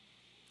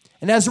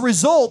 And as a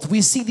result,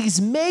 we see these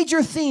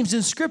major themes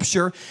in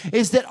Scripture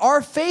is that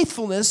our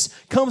faithfulness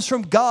comes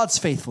from God's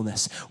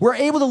faithfulness. We're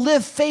able to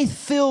live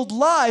faith-filled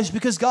lives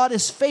because God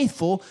is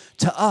faithful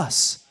to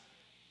us.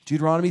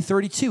 Deuteronomy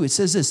 32, it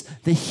says this,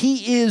 that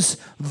he is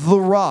the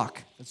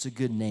rock. That's a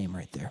good name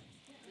right there.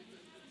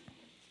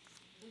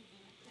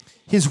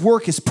 His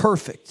work is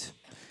perfect,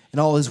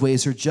 and all his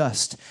ways are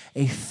just.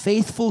 A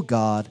faithful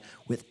God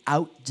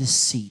without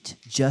deceit,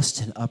 just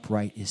and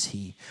upright is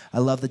he. I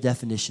love the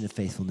definition of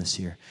faithfulness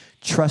here.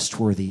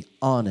 Trustworthy,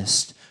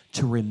 honest,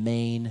 to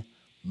remain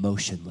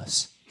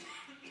motionless.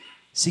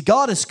 See,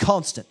 God is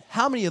constant.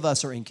 How many of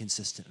us are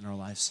inconsistent in our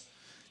lives?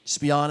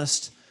 Just be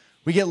honest.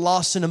 We get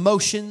lost in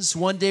emotions.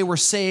 One day we're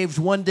saved.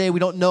 One day we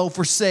don't know if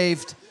we're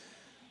saved.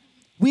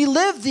 We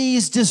live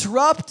these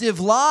disruptive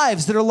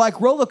lives that are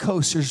like roller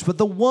coasters, but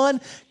the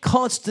one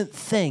constant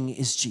thing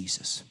is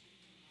Jesus.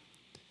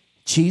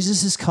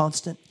 Jesus is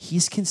constant.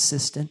 He's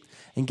consistent.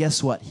 And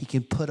guess what? He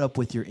can put up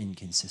with your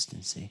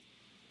inconsistency.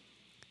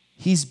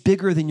 He's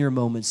bigger than your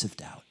moments of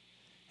doubt.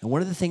 And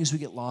one of the things we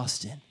get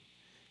lost in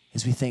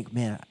is we think,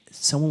 man,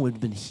 someone would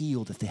have been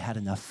healed if they had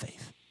enough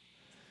faith.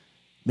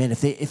 Man,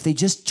 if they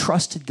just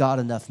trusted God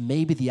enough,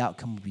 maybe the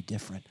outcome would be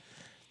different.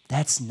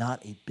 That's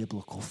not a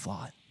biblical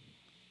thought.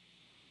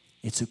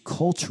 It's a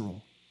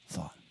cultural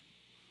thought.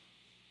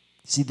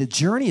 See, the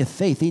journey of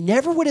faith, they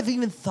never would have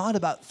even thought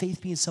about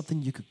faith being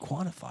something you could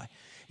quantify.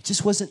 It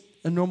just wasn't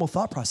a normal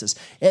thought process.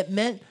 It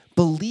meant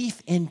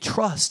belief and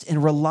trust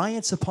and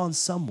reliance upon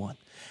someone.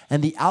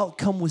 And the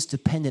outcome was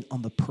dependent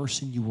on the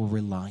person you were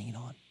relying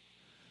on.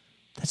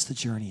 That's the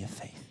journey of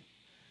faith.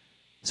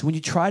 So when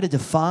you try to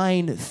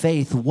define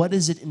faith, what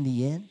is it in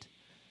the end?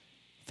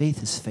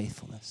 Faith is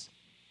faithfulness.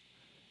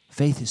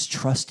 Faith is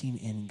trusting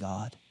in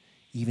God,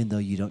 even though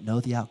you don't know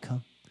the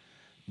outcome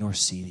nor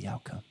see the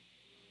outcome.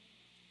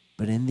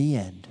 But in the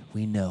end,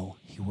 we know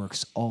he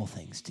works all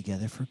things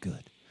together for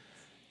good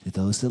to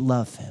those that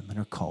love him and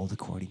are called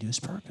according to his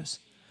purpose.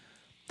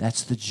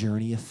 That's the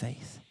journey of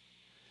faith.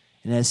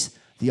 And as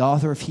the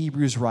author of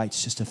Hebrews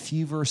writes just a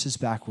few verses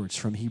backwards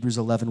from Hebrews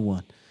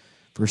 11:1,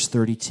 verse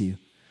 32,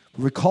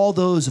 recall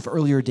those of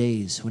earlier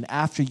days when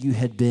after you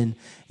had been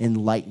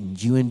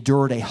enlightened, you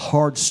endured a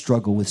hard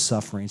struggle with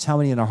sufferings. How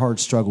many in a hard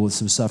struggle with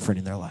some suffering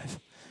in their life?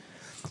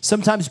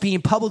 Sometimes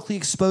being publicly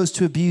exposed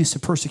to abuse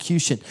and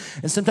persecution,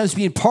 and sometimes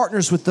being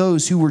partners with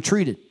those who were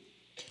treated.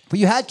 For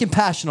you had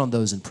compassion on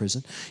those in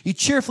prison. You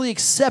cheerfully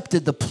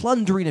accepted the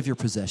plundering of your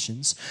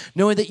possessions,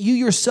 knowing that you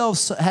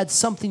yourselves had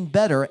something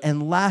better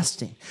and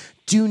lasting.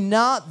 Do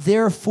not,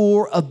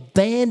 therefore,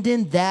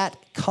 abandon that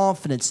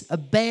confidence,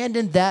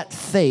 abandon that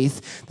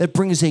faith that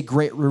brings a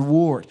great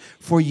reward.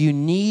 For you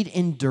need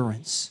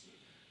endurance,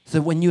 so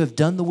that when you have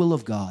done the will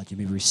of God, you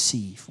may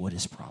receive what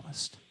is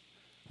promised.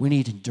 We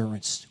need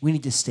endurance. We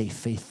need to stay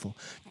faithful.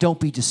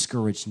 Don't be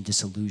discouraged and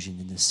disillusioned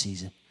in this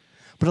season,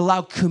 but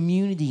allow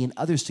community and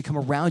others to come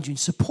around you and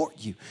support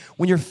you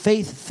when your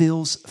faith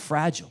feels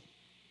fragile.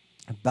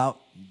 About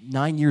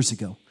 9 years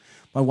ago,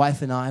 my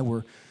wife and I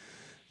were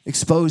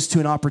exposed to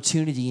an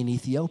opportunity in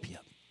Ethiopia.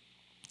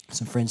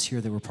 Some friends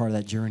here that were part of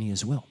that journey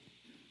as well.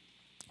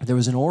 There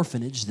was an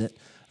orphanage that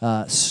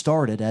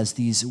started as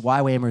these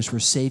YWAMers were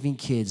saving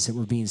kids that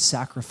were being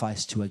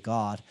sacrificed to a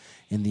god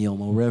in the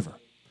Omo River.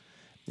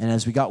 And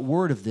as we got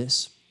word of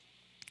this,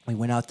 we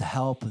went out to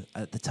help.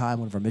 At the time,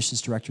 one of our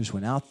missions directors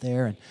went out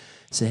there and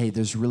said, hey,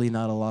 there's really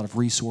not a lot of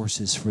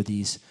resources for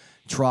these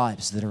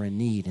tribes that are in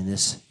need. And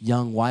this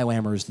young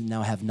YWAMers that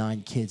now have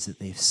 9 kids that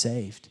they've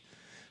saved.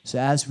 So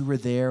as we were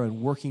there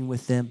and working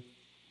with them,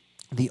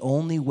 the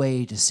only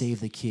way to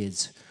save the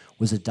kids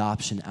was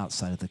adoption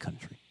outside of the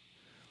country.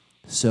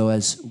 So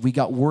as we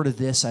got word of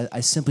this, I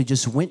simply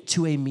just went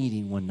to a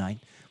meeting one night.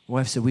 My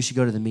wife said, we should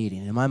go to the meeting.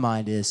 And my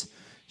mind is,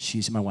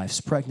 my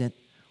wife's pregnant.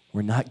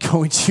 We're not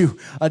going to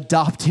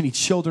adopt any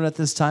children at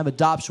this time.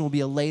 Adoption will be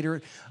a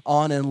later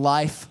on in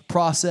life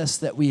process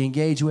that we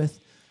engage with.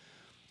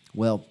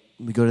 Well,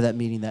 we go to that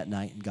meeting that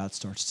night, and God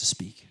starts to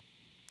speak.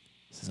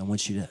 He says, I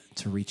want you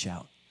to reach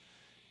out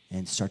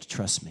and start to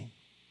trust me.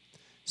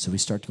 So we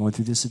start going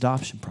through this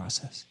adoption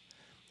process.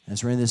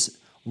 As we're in this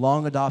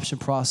long adoption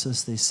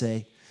process, they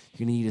say,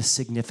 you're going to need a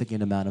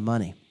significant amount of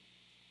money.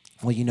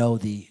 Well, you know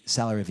the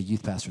salary of a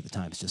youth pastor at the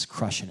time is just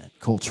crushing it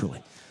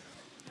culturally.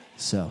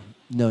 So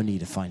no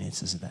need of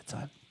finances at that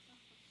time.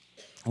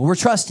 Well, we're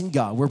trusting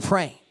God. We're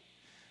praying.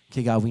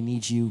 Okay, God, we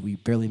need you. We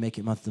barely make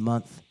it month to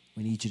month.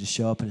 We need you to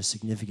show up in a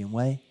significant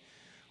way.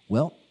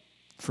 Well,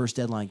 first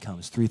deadline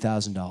comes,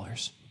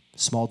 $3,000.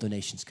 Small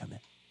donations come in.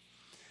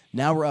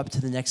 Now we're up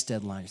to the next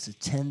deadline. It's a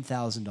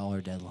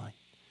 $10,000 deadline.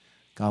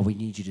 God, we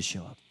need you to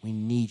show up. We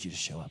need you to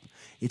show up.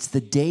 It's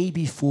the day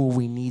before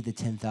we need the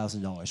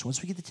 $10,000.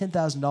 Once we get the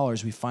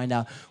 $10,000, we find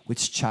out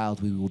which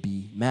child we will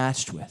be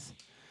matched with.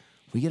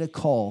 We get a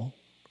call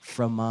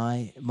from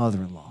my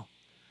mother-in-law.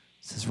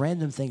 It says,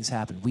 random things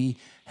happen. We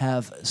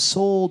have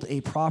sold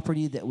a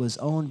property that was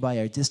owned by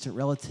our distant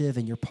relative,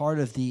 and you're part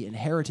of the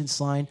inheritance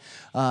line.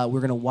 We're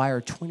going to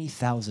wire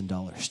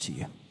 $20,000 to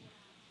you.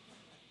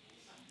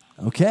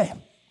 Okay.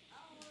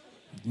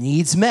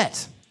 Needs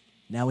met.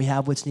 Now we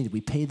have what's needed.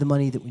 We paid the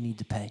money that we need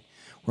to pay.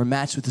 We're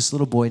matched with this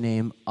little boy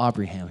named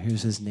Abraham.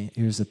 Here's his name.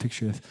 Here's a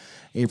picture of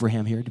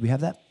Abraham here. Do we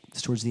have that?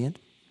 It's towards the end.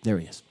 There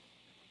he is.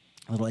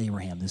 Little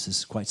Abraham. This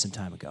is quite some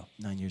time ago,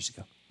 9 years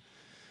ago.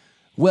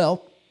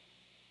 Well,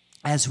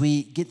 as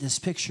we get this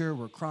picture,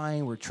 we're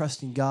crying, we're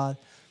trusting God.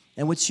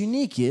 And what's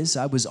unique is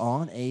I was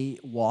on a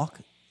walk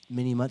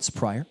many months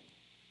prior,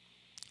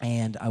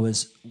 and I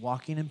was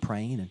walking and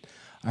praying, and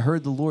I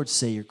heard the Lord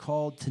say, you're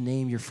called to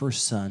name your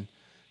first son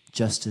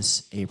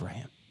Justice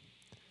Abraham.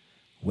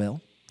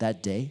 Well,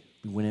 that day,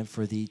 we went in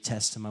for the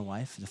test of my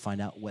wife to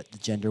find out what the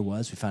gender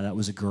was. We found out it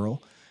was a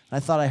girl. And I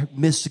thought I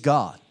missed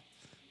God.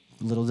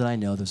 Little did I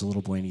know there's a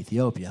little boy in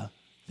Ethiopia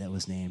that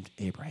was named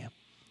Abraham.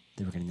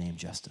 They were going to name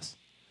Justice.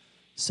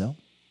 So,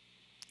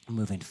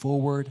 moving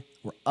forward,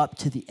 we're up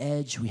to the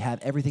edge. We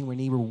have everything we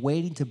need. We're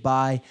waiting to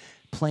buy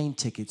plane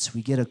tickets.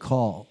 We get a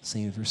call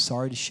saying, we're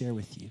sorry to share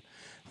with you.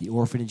 The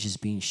orphanage is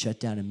being shut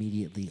down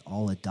immediately.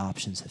 All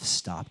adoptions have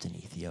stopped in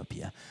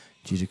Ethiopia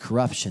due to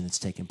corruption that's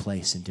taken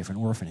place in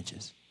different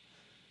orphanages.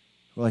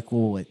 We're like,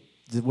 well, wait,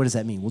 what does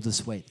that mean? We'll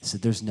just wait. They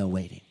said, there's no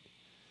waiting.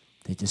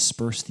 They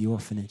dispersed the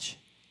orphanage.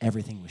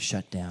 Everything was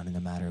shut down in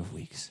a matter of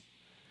weeks.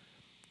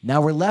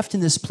 Now we're left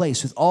in this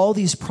place with all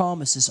these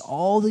promises,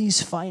 all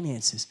these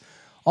finances,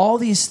 all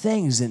these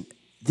things. And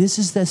this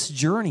is this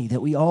journey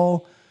that we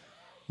all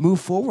move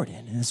forward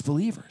in as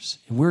believers.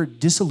 And we're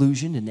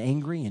disillusioned and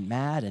angry and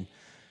mad. And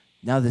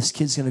now this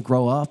kid's going to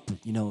grow up,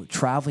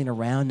 traveling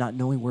around, not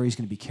knowing where he's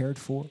going to be cared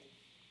for.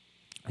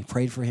 We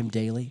prayed for him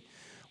daily.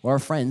 Well, our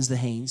friends, the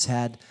Haynes,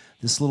 had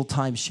this little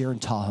timeshare in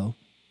Tahoe.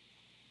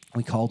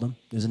 We called them.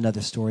 There's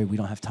another story we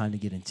don't have time to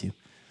get into.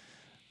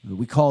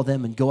 We call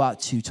them and go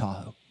out to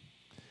Tahoe.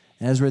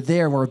 And as we're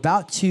there, we're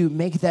about to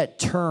make that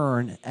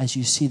turn as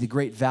you see the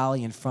great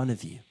valley in front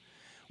of you.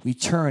 We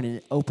turn and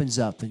it opens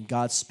up, and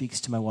God speaks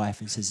to my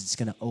wife and says it's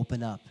going to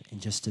open up in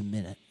just a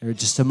minute, or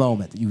just a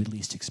moment that you would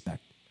least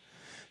expect.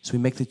 So we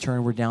make the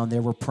turn. We're down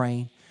there. We're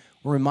praying.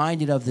 We're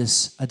reminded of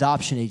this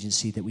adoption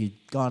agency that we'd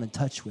gone in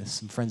touch with,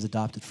 some friends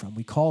adopted from.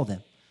 We call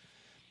them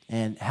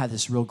and had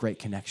this real great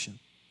connection.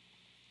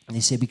 And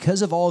they say,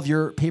 because of all of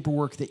your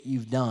paperwork that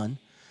you've done,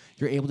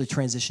 you're able to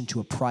transition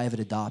to a private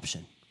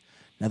adoption.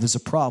 Now, there's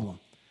a problem.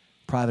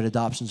 Private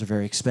adoptions are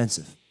very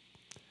expensive.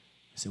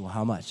 I say, well,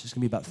 how much? It's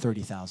going to be about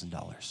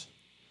 $30,000.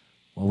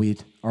 Well,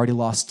 we'd already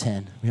lost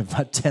 10. We have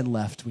about 10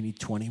 left. We need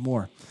 20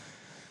 more.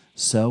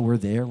 So we're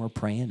there and we're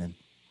praying and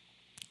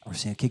we're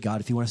saying, okay,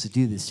 God, if you want us to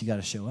do this, you got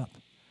to show up.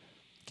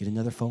 Get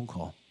another phone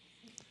call.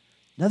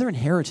 Another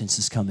inheritance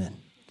has come in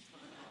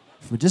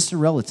from a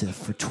distant relative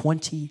for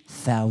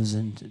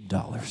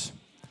 $20,000.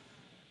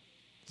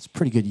 It's a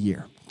pretty good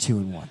year, 2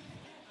 and 1.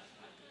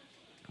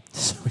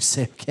 So we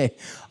say, okay,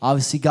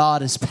 obviously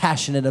God is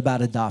passionate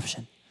about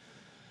adoption.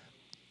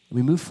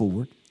 We move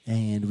forward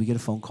and we get a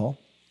phone call.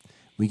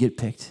 We get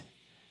picked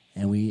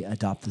and we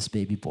adopt this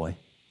baby boy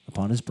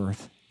upon his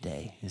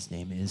birthday. His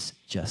name is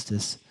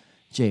Justice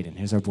Jaden.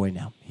 Here's our boy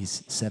now.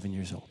 He's 7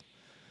 years old.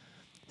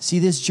 See,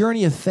 this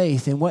journey of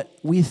faith and what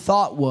we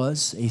thought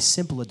was a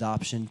simple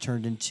adoption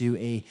turned into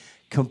a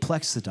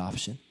complex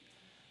adoption.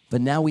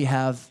 But now we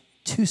have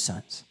 2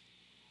 sons.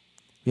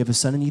 We have a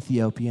son in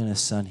Ethiopia and a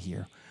son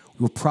here.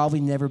 We will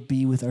probably never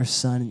be with our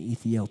son in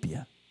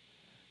Ethiopia,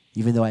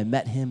 even though I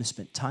met him and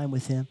spent time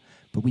with him,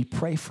 but we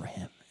pray for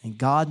him. And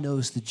God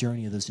knows the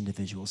journey of those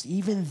individuals.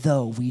 Even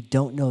though we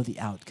don't know the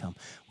outcome,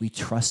 we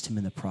trust him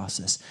in the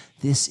process.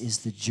 This is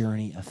the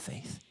journey of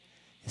faith.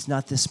 It's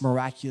not this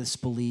miraculous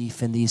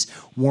belief and these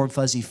warm,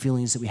 fuzzy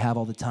feelings that we have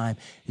all the time.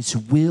 It's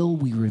will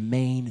we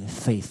remain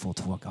faithful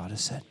to what God has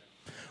said.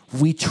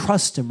 We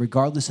trust him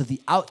regardless of the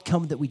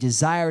outcome that we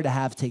desire to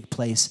have take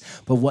place,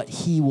 but what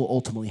he will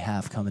ultimately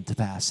have come into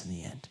pass in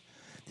the end.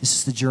 This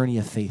is the journey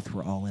of faith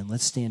we're all in.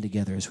 Let's stand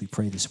together as we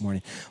pray this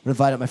morning. I'm going to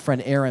invite up my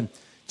friend Aaron.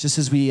 Just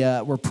as we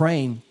were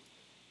praying,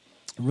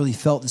 I really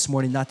felt this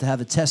morning not to have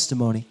a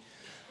testimony,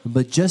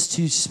 but just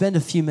to spend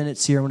a few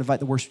minutes here. I want to invite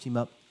the worship team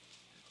up.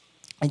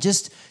 And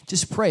just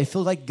pray. I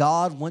feel like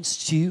God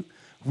wants to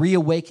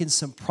reawaken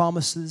some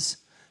promises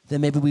that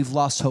maybe we've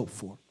lost hope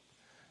for.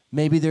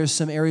 Maybe there's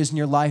some areas in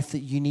your life that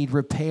you need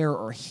repair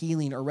or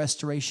healing or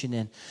restoration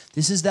in.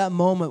 This is that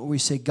moment where we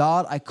say,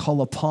 God, I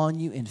call upon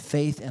you in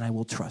faith and I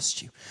will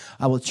trust you.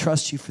 I will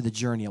trust you for the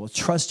journey. I will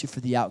trust you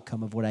for the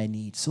outcome of what I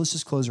need. So let's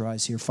just close our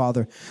eyes here.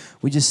 Father,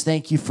 we just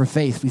thank you for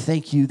faith. We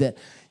thank you that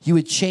you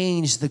would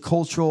change the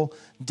cultural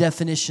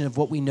definition of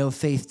what we know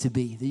faith to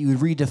be, that you would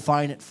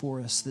redefine it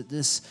for us, that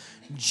this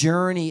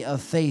journey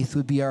of faith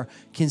would be our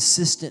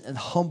consistent and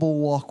humble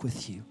walk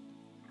with you.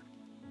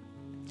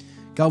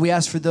 God, we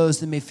ask for those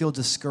that may feel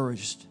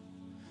discouraged.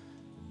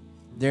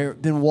 They've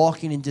been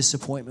walking in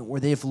disappointment where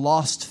they've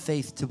lost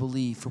faith to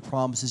believe for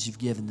promises you've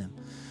given them.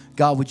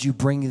 God, would you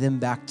bring them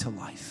back to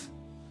life?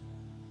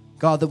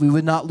 God, that we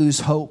would not lose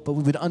hope, but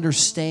we would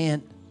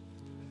understand,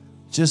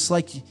 just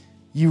like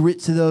you writ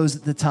to those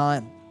at the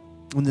time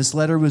when this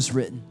letter was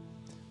written,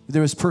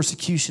 there was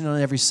persecution on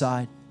every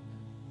side.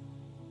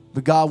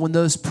 But God, when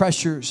those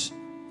pressures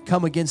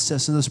come against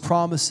us and those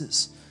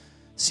promises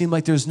seem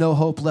like there's no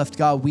hope left,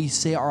 God, we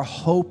say our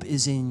hope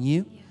is in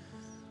you.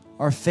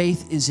 Our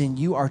faith is in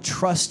you. Our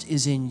trust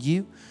is in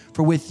you.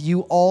 For with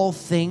you, all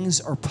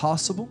things are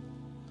possible.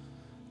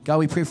 God,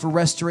 we pray for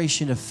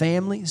restoration of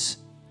families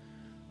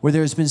where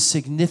there's been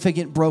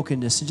significant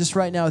brokenness. And just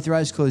right now with your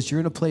eyes closed, you're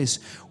in a place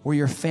where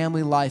your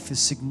family life is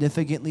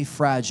significantly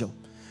fragile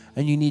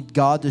and you need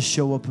God to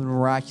show up in a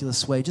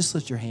miraculous way. Just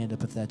lift your hand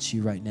up if that's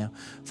you right now.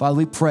 Father,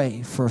 we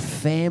pray for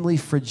family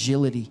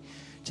fragility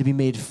to be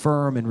made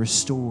firm and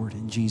restored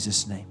in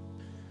Jesus' name.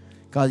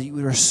 God, that you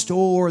would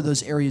restore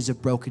those areas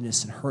of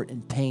brokenness and hurt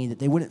and pain, that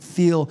they wouldn't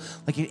feel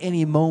like at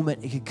any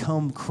moment it could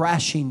come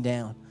crashing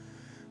down.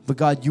 But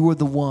God, you are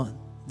the one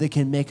that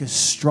can make us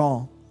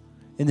strong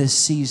in this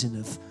season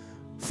of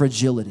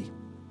fragility.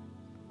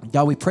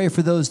 God, we pray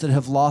for those that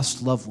have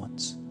lost loved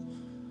ones.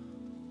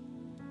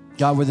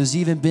 God, where there's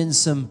even been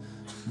some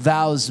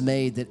vows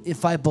made that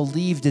if I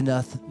believed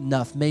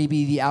enough,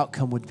 maybe the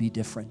outcome would be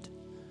different.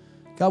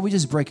 God, we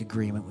just break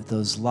agreement with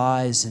those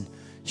lies and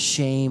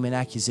shame and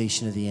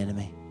accusation of the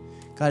enemy.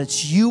 God,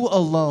 it's you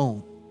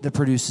alone that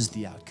produces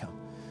the outcome.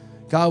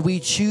 God, we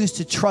choose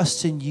to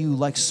trust in you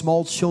like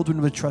small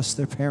children would trust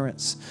their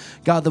parents.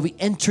 God, that we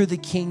enter the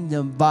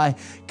kingdom by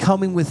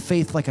coming with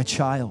faith like a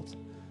child.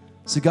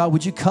 So God,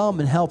 would you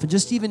come and help? And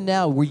just even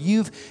now, where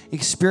you've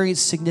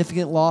experienced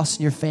significant loss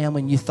in your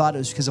family and you thought it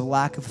was because of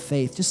lack of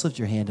faith, just lift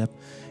your hand up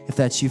if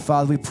that's you.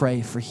 Father, we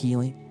pray for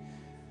healing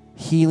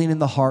in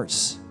the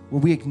hearts,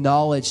 where we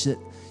acknowledge that,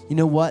 you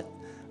know what,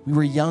 we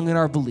were young in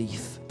our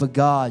belief, but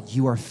God,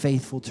 you are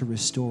faithful to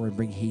restore and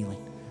bring healing.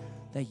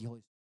 Thank you, Holy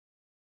Spirit.